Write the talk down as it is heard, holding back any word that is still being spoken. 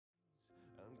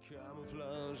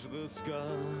Camouflage the scar,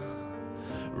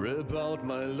 rip out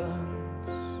my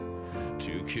lungs,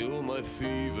 to kill my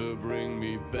fever, bring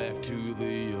me back to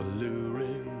the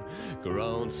alluring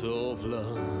grounds of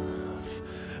love.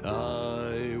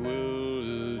 I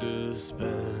will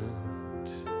disband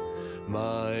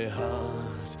my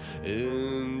heart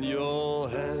in your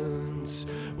hands.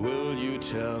 Will you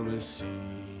tell me, see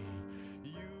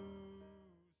you?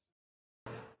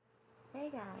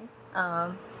 Hey guys,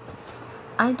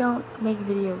 I don't make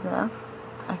videos enough.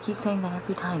 I keep saying that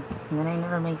every time, and then I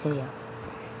never make videos.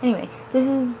 Anyway, this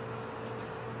is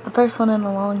the first one in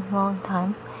a long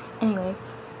time. Anyway,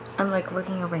 I'm like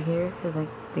looking over here because like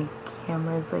the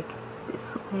camera's like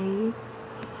this way.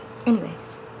 Anyway,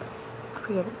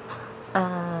 forget it.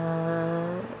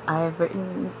 I've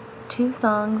written 2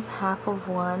 songs, half of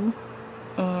one,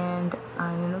 and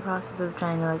I'm in the process of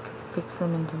trying to like fix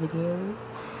them into videos.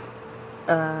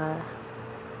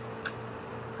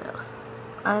 What else?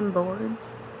 I'm bored.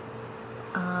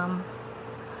 I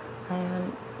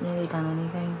haven't really done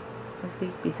anything this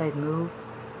week besides move,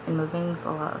 and moving's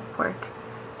a lot of work,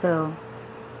 so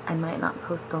I might not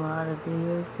post a lot of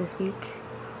videos this week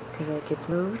because it gets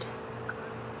moved.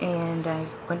 And I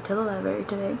went to the library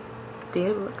today to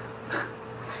get a book,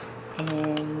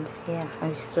 and yeah,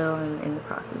 I'm still in the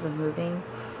process of moving,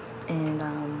 and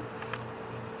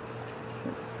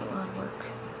it's a lot of work.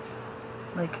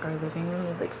 Like, our living room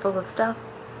is like full of stuff.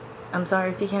 I'm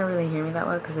sorry if you can't really hear me that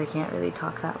well because I can't really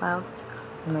talk that loud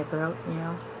in my throat, you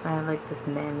know. I have like this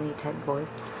manly type voice.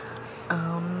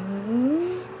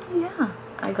 Yeah,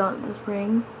 I got this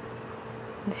ring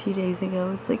a few days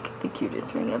ago. It's like the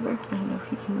cutest ring ever. I don't know if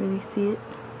you can really see it.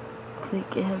 It's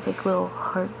like, it has like little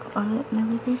hearts on it and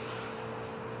everything.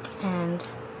 And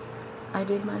I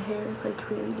did my hair like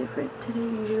really different today.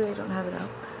 Usually I don't have it up,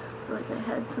 but like I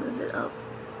had some of it up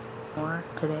more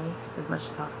today as much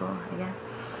as possible, I guess.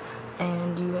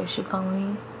 And you guys should follow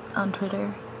me on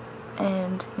Twitter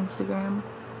and Instagram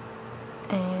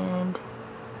and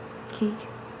Geek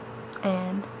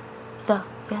and stuff.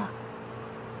 Yeah.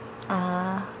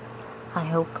 I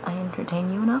hope I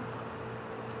entertain you enough.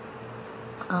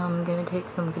 I'm gonna take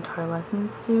some guitar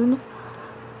lessons soon,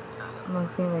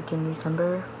 mostly like in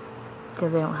December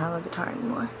because I don't have a guitar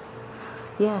anymore.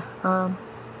 Yeah.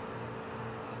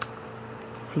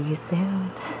 See you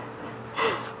soon.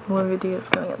 More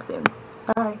videos coming up soon.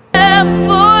 Bye. Never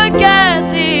forget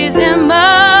the